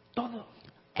 Todo,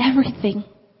 Everything.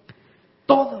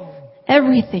 todo.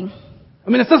 Everything.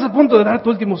 Estás a punto de dar tu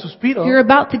último suspiro. You're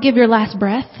about to give your last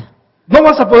breath. No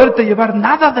vas a poderte llevar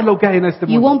nada de lo que hay en este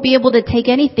You mundo. won't be able to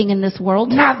take anything in this world.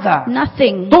 Nada.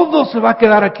 Nothing. Todo se va a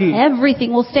quedar aquí. Everything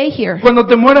will stay here. Cuando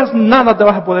te mueras, nada te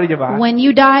vas a poder llevar. When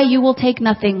you die, you will take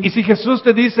nothing. Y si Jesús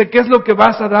te dice, ¿qué es lo que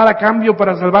vas a dar a cambio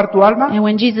para salvar tu alma? And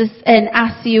when Jesus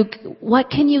asks you, what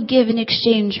can you give in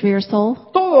exchange for your soul?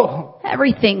 Todo.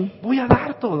 Everything. Voy a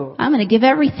dar todo. I'm going to give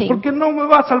everything. Porque no me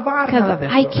va a salvar nada Because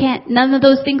de I eso. can't, none of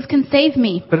those things can save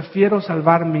me. Prefiero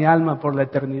salvar mi alma por la I'd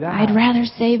eternidad. rather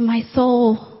save my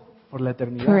soul Por la for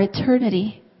eternidad.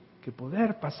 eternity Que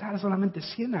poder pasar solamente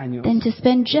 100 años than to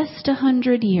spend just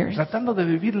 100 years tratando de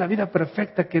vivir la vida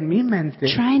perfecta que en mi mente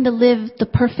trying to live the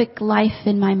perfect life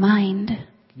in my mind,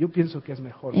 yo pienso que es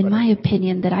mejor. in para my mí.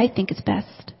 opinion, that I think is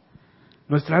best.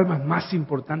 Nuestra alma es más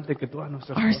importante que todas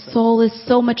nuestras Our cosas. soul is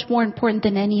so much more important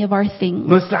than any of our things.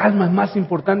 Nuestra alma es más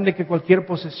importante que cualquier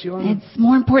posesión. It's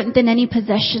more important than any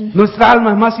possession. Nuestra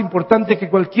alma es más importante que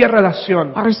cualquier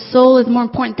relación. Our soul is more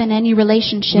important than any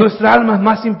relationship. Nuestra alma es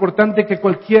más importante que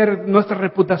nuestra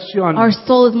reputación. Our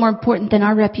soul is more important than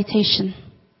our reputation.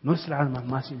 Nuestra alma es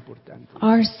más importante.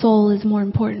 Our soul is more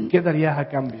important. ¿Qué darías a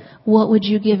cambio What would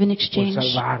you give in por exchange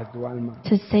salvar tu alma?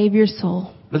 to save your soul?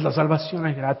 Pues la salvación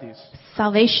es gratis.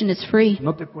 Salvation is free.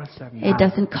 No te cuesta It nada.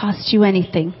 doesn't cost you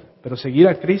anything. Pero seguir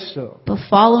a Cristo But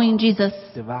following Jesus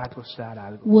te va a costar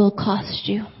algo. will cost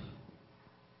you.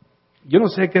 Yo no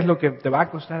sé qué es lo que te va a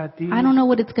costar a ti. I don't know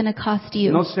what it's going to cost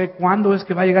you. No sé cuándo es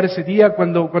que va a llegar ese día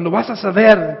cuando vas a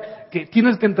saber que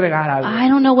tienes que entregar algo. I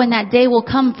don't know when that day will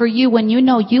come for you when you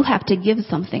know you have to give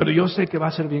something. Pero yo sé que va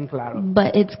a ser bien claro.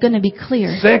 But it's going to be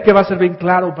clear. Sé que va a ser bien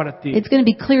claro para ti. It's going to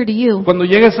be clear to you Cuando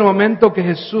llegue ese momento que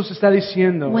Jesús está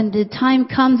diciendo, when the time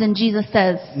comes and Jesus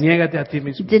says, niégate a ti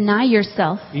mismo. deny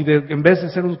yourself, Y en vez de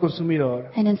ser un consumidor,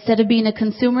 and instead of being a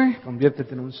consumer,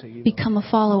 conviértete en un seguidor. become a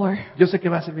follower. Yo sé que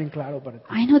va a ser bien claro para ti.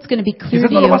 I know it's going to be clear Quizás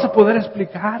to no lo vas a you. poder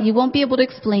explicar. You won't be able to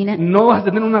explain it. No vas a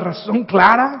tener una razón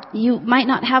clara, You might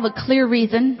not have a clear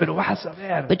reason, pero vas a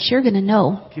saber but you're going to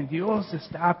know que Dios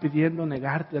está pidiendo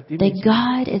negarte a ti that mismo,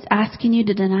 God is asking you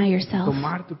to deny yourself,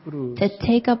 tomar tu cruz to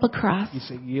take up a cross, y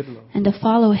seguirlo. and to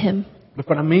follow Him. Pues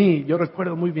para mí, yo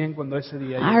recuerdo muy bien cuando ese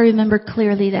día, I remember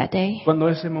clearly that day cuando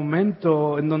ese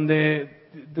momento en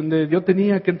donde yo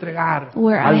tenía que entregar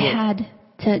where I algo. had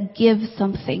to give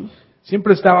something.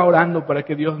 Siempre estaba orando para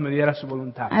que Dios me diera su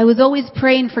voluntad. I was always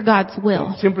praying for God's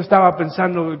will. Siempre estaba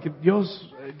pensando que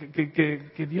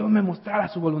Dios me mostrara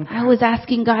su voluntad. I was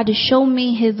asking God to show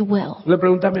me His will. Le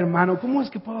pregunté a mi hermano, ¿cómo es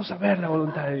que puedo saber la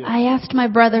voluntad de Dios? I asked my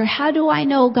brother, how do I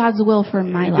know God's will for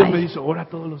my Y Dios me life? dice, ora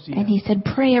todos los días. And he said,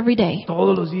 pray every day.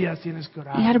 Todos los días tienes que You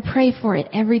orar. got to pray for it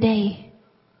every day.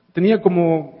 Tenía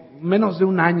como menos de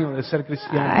un año de ser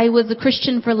cristiano. I was a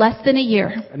Christian for less than a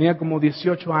year. Tenía como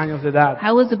 18 años de edad.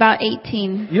 I was about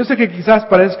 18. Y yo sé que quizás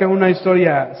parezca una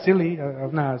historia silly,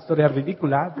 una historia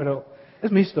ridícula, pero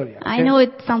es mi historia. ¿ok? I know it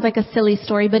sounds like a silly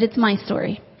story, but it's my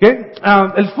story. ¿Ok?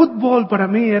 El fútbol para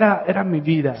mí era mi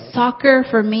vida. Soccer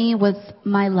for me was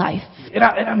my life.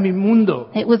 Era mi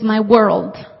mundo. It was my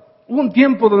world. Hubo un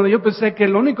tiempo donde yo pensé que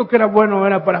lo único que era bueno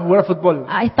era para jugar fútbol.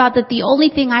 I thought that the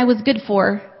only thing I was good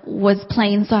for was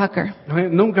playing soccer.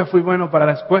 Nunca fui bueno para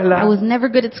la I escuela. was never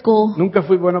good at school. Nunca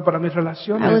fui bueno para mis I was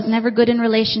relaciones. never good in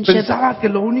relationships. Pensaba que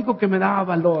lo único que me daba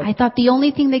valor, I thought the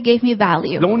only thing that gave me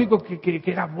value, lo único que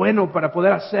era bueno para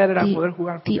poder hacer era poder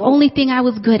jugar the fútbol. only thing I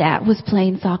was good at was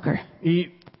playing soccer.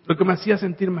 Y lo que me hacía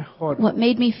sentir mejor. What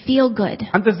made me feel good.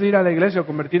 Antes de ir a la iglesia o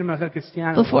convertirme a ser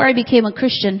cristiano, Before I became a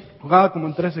Christian, jugaba como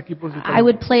en 3 equipos I diferentes.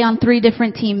 would play on 3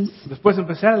 different teams. Después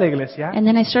empecé a la iglesia And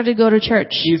then I started to go to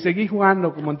church. y seguí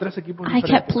jugando como en 3 equipos I kept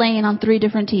diferentes. playing on 3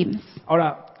 different teams.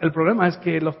 Ahora, el problema es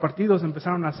que los partidos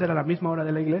empezaron a ser a la misma hora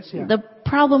de la iglesia. The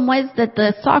problem was that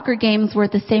the soccer games were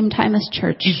at the same time as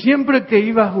church. Y siempre que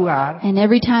iba a jugar, And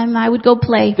every time I would go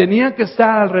play, tenía que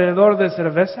estar alrededor de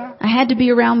cerveza I had to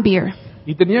be around beer.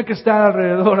 y tenía que estar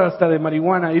alrededor hasta de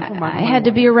marihuana y fumando. I had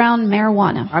to be around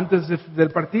marijuana. Antes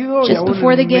del partido y Just aún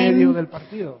before en the game. medio del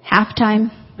partido. Halftime.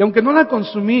 Y aunque no la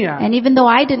consumía, And even though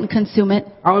I didn't consume it,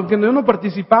 aunque yo no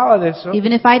participaba de eso,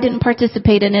 even if I didn't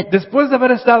participate in it, después de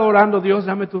haber estado orando, Dios,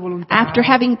 dame tu voluntad. after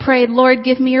having prayed, Lord,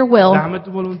 give me your will, Dame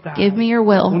tu voluntad. give me your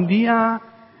will, Un día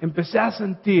empecé a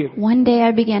sentir, one day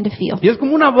I began to feel. y es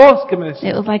como una voz que me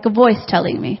decía, It was like a voice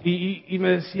telling me. y me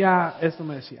decía, esto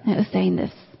me decía, It was saying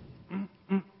this.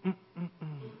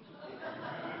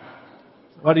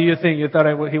 What do you think? You thought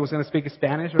he was going to speak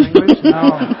Spanish or English?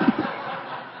 No.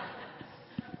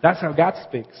 That's how God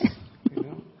speaks. You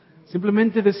know?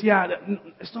 Simplemente decía,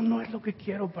 esto no es lo que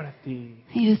quiero para ti.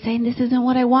 He was saying, this isn't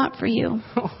what I want for you.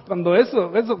 Cuando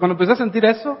empecé a sentir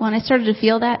eso, When I started to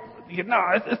feel that, dije, no,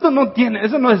 eso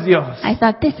no es Dios. I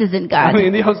thought, this isn't I God.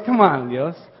 mean, Dios, come on,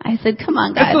 Dios. I said, come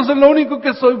on, Esto God. es lo único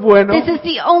que soy bueno. This is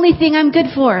the only thing I'm good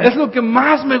for. Es lo que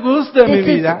más me gusta en mi This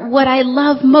is vida. what I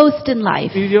love most in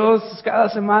life. Y Dios, cada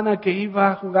semana que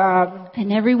iba a jugar,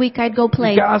 And every week I'd go y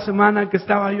play. cada semana que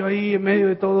estaba yo ahí en medio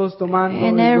de todos tomando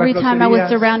And en every las time I was groserías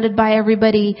surrounded by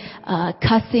everybody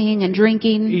cussing and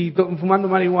drinking y fumando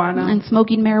marihuana, and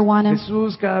smoking marijuana,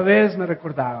 Jesús cada vez me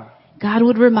recordaba, God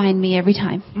would remind me every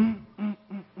time,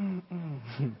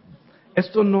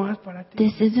 esto no es para ti.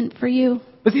 this isn't for you.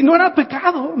 Pues si no era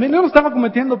pecado, yo no estaba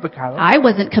cometiendo pecado. I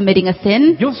wasn't committing a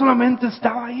sin. Yo solamente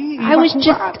estaba ahí, iba I a was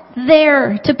jugar. just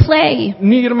there to play.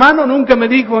 Mi hermano nunca me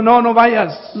dijo, no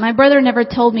vayas. My brother never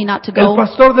told me not to El go.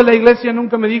 pastor de la iglesia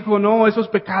nunca me dijo, no, eso es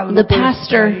pecado. The No puedes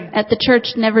estar ahí. pastor at the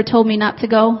church never told me not to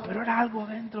go. Pero era algo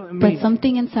dentro de mí But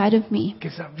something inside of me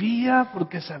que sabía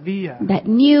porque sabía that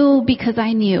knew because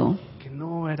I knew que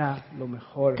no era lo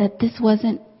mejor. that this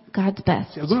wasn't God's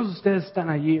best. Si algunos de ustedes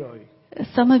están allí hoy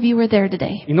Some of you were there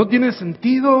today. y no tiene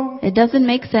sentido, It doesn't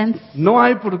make sense.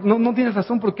 no tienes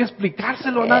razón por qué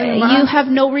explicárselo a nadie You más.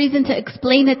 have no reason to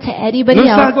explain it to No anybody es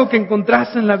else. algo que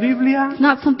encontraste en la Biblia. It's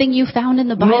not something you found in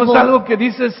the No es Bible. algo que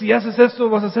dices, si haces esto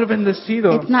vas a ser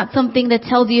bendecido. It's not something that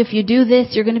tells you if you do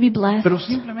this, you're going to be blessed. Pero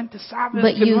simplemente sabes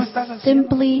But que you no estás haciendo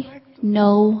simply correcto.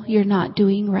 know you're not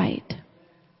doing right.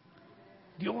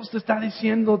 Dios te está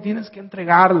diciendo, tienes que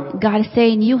entregarlo. God is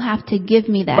saying, you have to give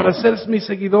me Para that. ser mi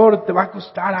seguidor te va a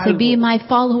costar To algo. be my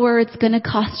follower, it's going to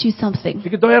cost you something. Así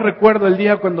que todavía recuerdo el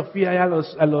día cuando fui allá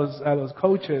a los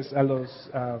coaches, a los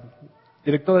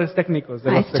directores técnicos de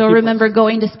I los still equipos. remember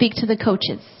going to speak to the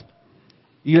coaches.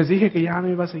 Y les dije que ya no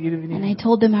iba a seguir And I viniendo.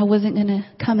 told them I wasn't going to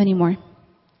come anymore.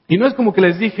 Y no es como que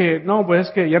les dije, no, pues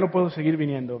es que ya no puedo seguir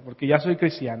viniendo porque ya soy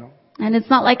cristiano. And it's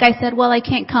not like I said, well, I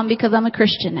can't come because I'm a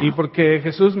Christian Y now. porque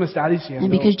Jesús me está diciendo.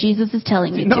 And because Jesus is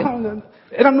telling me to. No,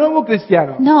 era nuevo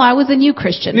cristiano. No, I was a new Ni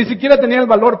Christian. siquiera tenía el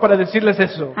valor para decirles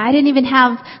eso. I didn't even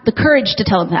have the courage to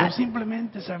tell them Yo that.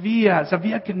 simplemente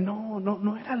sabía que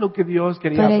no era lo que Dios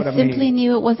quería But para I simply mí.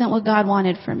 knew it wasn't what God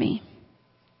wanted for me.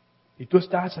 Y tú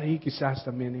estás ahí quizás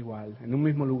también igual, en un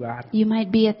mismo lugar. You might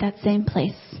be at that same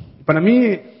place. Para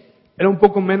mí, era un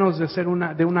poco menos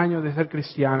de un año de ser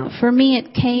cristiano. For me,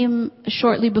 it came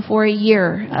shortly before a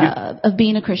year of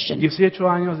being a Christian. 18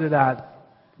 años de edad.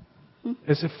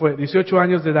 18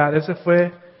 años de edad.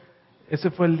 Ese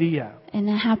fue el día. And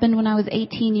that happened when I was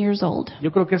 18 years old.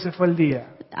 Yo creo que ese fue el día.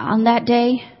 On that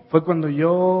day Fue cuando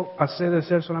yo pasé de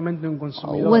ser solamente un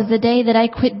consumidor was the day that I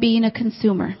quit being a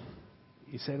consumer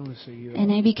y ser un seguidor. and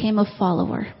I became a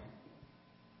follower.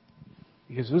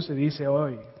 Y Jesús te dice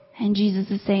hoy, And Jesus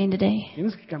is saying today,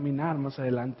 tienes que caminar más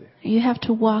adelante. you have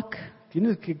to walk,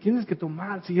 Tienes que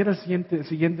tomar, seguir al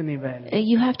siguiente nivel.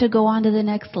 you have to go on to the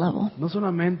next level. No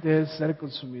solamente es ser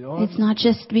consumidor, It's not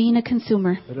just being a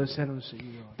consumer, pero es ser un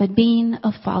seguidor. but being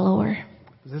a follower.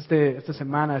 Pues esta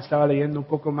semana estaba leyendo un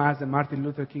poco más de Martin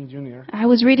Luther King Jr. I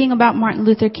was reading about Martin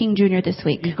Luther King Jr. this Y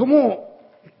week cómo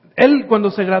él cuando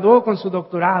se graduó con su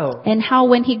doctorado, and how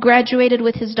when he graduated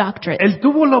with his doctorate, él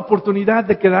tuvo la oportunidad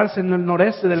de quedarse en el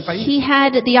noreste del país. he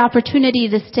had the opportunity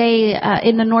to stay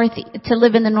in the north, to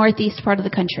live in the northeast part of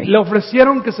the country. Le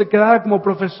ofrecieron que se quedara como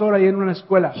profesor ahí en una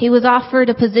escuela. He was offered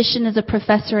a position as a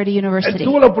professor at a Él university.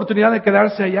 tuvo la oportunidad de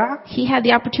quedarse allá, He had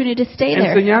the opportunity to stay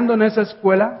there, enseñando en esa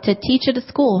escuela, to teach at a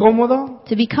school, cómodo,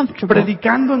 to be comfortable,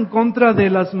 predicando en contra de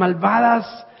las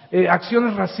malvadas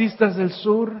acciones racistas del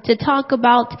sur, to talk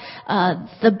about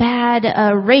the bad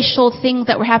racial things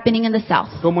that were happening in the South,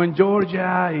 como en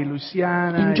Georgia y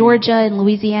Louisiana. in Georgia and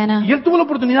Louisiana. Y él tuvo la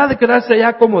oportunidad de quedarse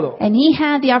allá cómodo And he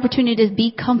had the opportunity to be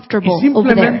y comfortable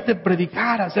over there simplemente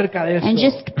predicar acerca de and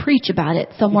eso just preach about it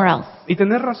somewhere else y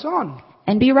tener razón.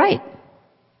 and be right.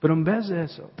 Pero en vez de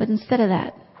eso, But instead of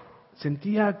that,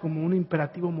 sentía como un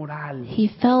imperativo moral. he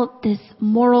felt this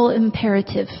moral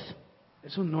imperative.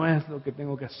 Eso no es lo que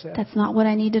tengo que hacer. That's not what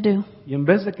I need to do. Y en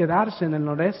vez de quedarse en el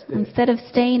noreste, Instead of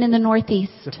staying in the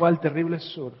northeast, se fue al terrible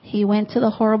sur he went to the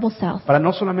horrible south para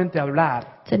no solamente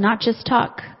hablar, to not just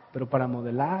talk, pero para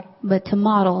modelar but to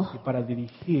model y para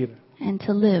dirigir. and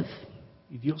to live,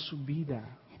 Y dio su vida.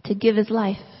 to give his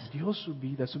life. Dio su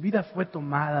vida. Su vida fue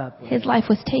tomada por His él, life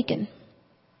was taken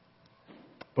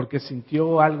porque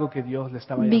sintió algo que Dios le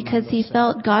estaba llamando because a he hacer.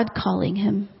 felt God calling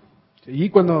him. Y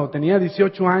cuando tenía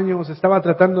 18 años estaba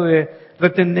tratando de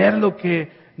retener lo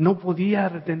que no podía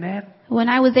retener. When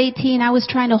I was 18, I was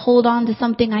trying to hold on to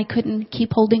something I couldn't keep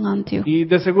holding on to. Y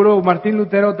de seguro Martin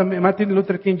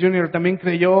Luther King Jr. también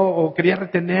creyó o quería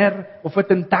retener o fue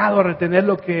tentado a retener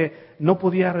lo que no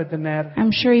podía retener.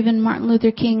 I'm sure even Martin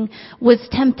Luther King was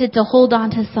tempted to hold on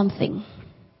to something.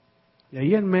 Y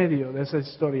ahí en medio de esas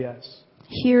historias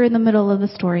Here in the middle of the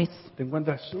stories, te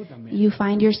encuentras tú también. you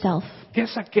find yourself. ¿Qué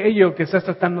es aquello que estás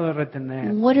tratando de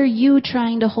retener? What are you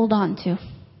trying to hold on to?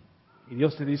 Y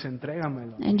Dios te dice,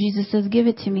 entrégamelo, And Jesus says, give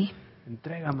it to me.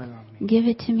 entrégamelo a mí. Give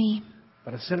it to me.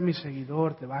 Para ser mi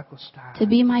seguidor te va a costar. To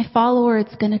be my follower,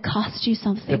 it's going to cost you Te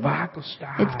something. va a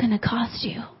costar. It's going to cost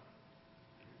you.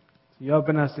 Yo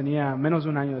apenas tenía menos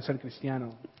de un año de ser cristiano,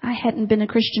 I hadn't been a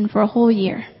Christian for a whole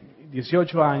year,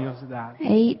 18 años de edad.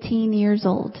 18 years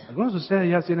old. Algunos de ustedes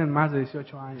ya tienen más de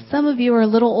 18 años. Some of you are a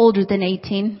little older than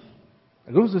 18.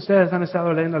 Algunos de ustedes han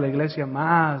estado leyendo a la iglesia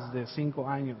más de 5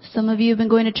 años Some of you have been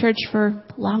going to church for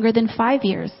longer than 5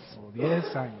 years, o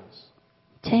 10 años.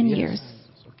 10 10 years,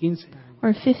 años, o 15 años.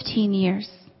 or 15 years.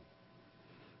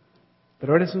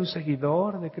 ¿Pero eres un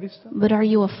seguidor de Cristo? But are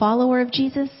you a follower of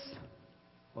Jesus?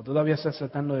 ¿O todavía estás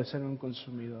tratando de ser un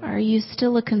consumidor? Are you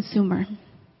still a consumer?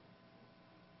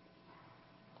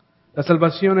 La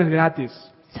salvación es gratis,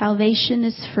 Salvation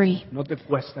is free. no te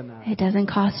cuesta nada. It doesn't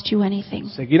cost you anything.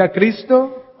 Seguir a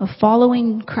Cristo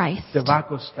Following Christ te va a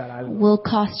costar algo. will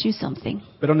cost you something.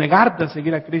 Pero negarte a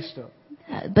seguir a Cristo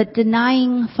But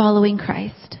denying following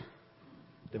Christ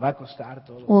te va a costar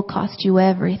todo. will cost you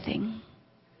everything.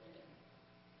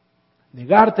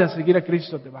 Negarte a seguir a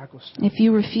Cristo te va a costar If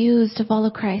you refuse to follow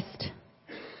Christ,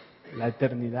 la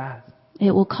eternidad,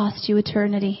 it will cost you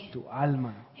eternity, tu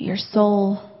alma. your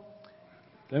soul.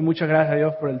 Le doy muchas gracias a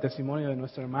Dios por el testimonio de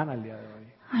nuestra hermana el día de hoy.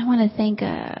 I want to thank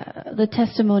the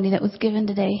testimony that was given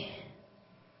today.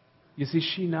 You see,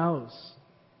 she knows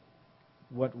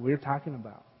what we're talking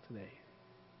about today.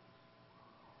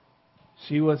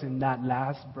 She was in that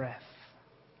last breath.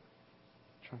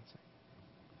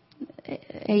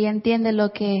 Ella entiende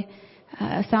lo que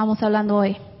estábamos hablando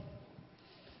hoy.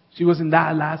 She was in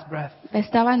that last breath.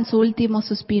 Estaba en su último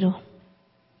suspiro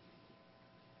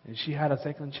And she had a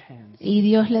second chance. y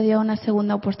Dios le dio una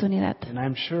segunda oportunidad. And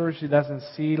I'm sure she doesn't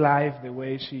see life the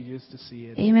way she used to see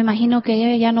it. Y me imagino que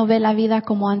ella ya no ve la vida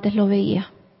como antes lo veía.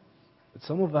 But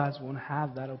some of us won't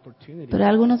have that opportunity. Pero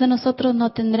algunos de nosotros no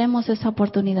tendremos esa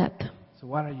oportunidad. So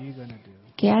what are you going to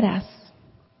do? ¿Qué harás?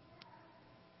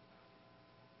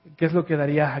 ¿Qué es lo que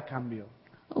darías a cambio?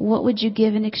 What would you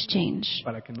give in exchange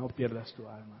para que no pierdas tu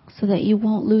alma? so that you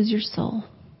won't lose your soul?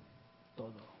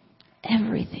 Todo.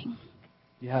 Everything.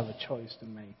 You have a choice to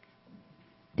make.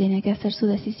 Tiene que hacer su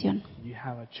decisión. You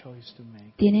have a choice to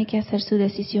make. Tiene que hacer su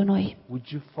decisión hoy. Would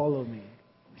you follow me?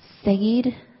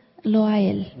 Seguirlo a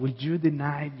Él. Would you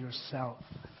deny yourself?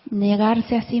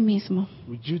 Negarse a sí mismo.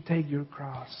 Would you take your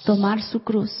cross? Tomar su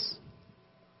cruz.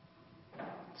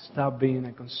 Stop being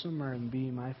a consumer and be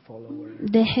my follower.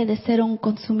 Deje de ser un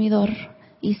consumidor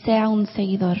y sea un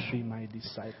seguidor, Be my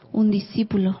disciple. un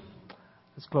discípulo.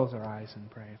 Let's close our eyes and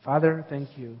pray. Father, thank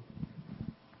you.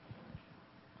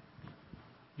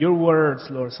 Your words,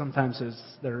 Lord, sometimes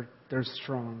they're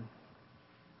strong.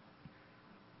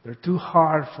 They're too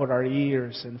hard for our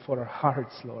ears and for our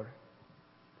hearts, Lord.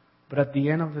 But at the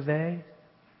end of the day,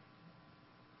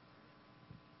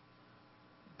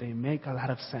 they make a lot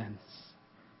of sense.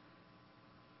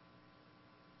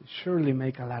 They surely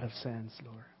make a lot of sense,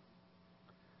 Lord.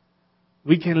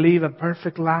 We can live a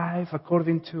perfect life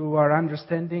according to our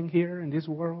understanding here in this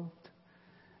world.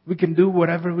 We can do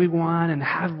whatever we want and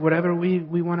have whatever we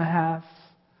want to have.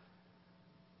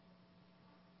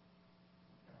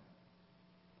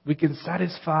 We can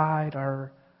satisfy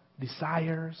our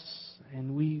desires,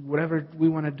 and whatever we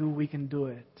want to do, we can do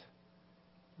it.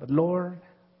 But Lord,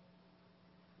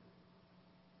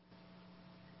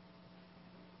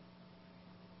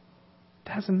 it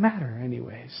doesn't matter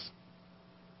anyways,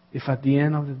 if at the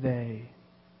end of the day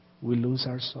we lose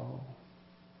our soul.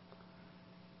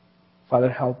 Father,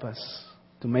 help us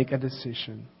to make a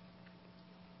decision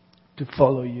to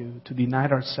follow you, to deny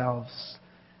ourselves,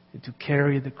 and to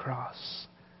carry the cross,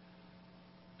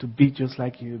 to be just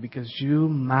like you, because you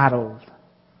modeled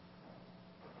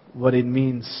what it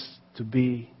means to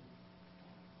be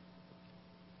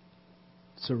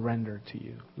surrendered to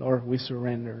you. Lord, we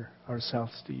surrender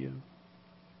ourselves to you.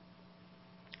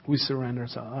 We surrender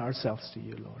ourselves to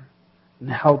you, Lord. And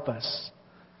help us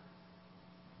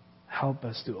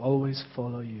to always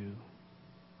follow you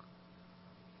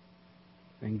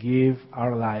and give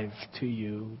our life to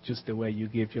you just the way you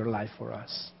give your life for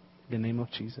us. In the name of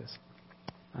Jesus.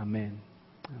 Amen.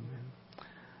 Amen.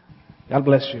 God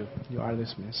bless you. You are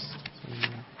dismissed.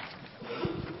 Amen.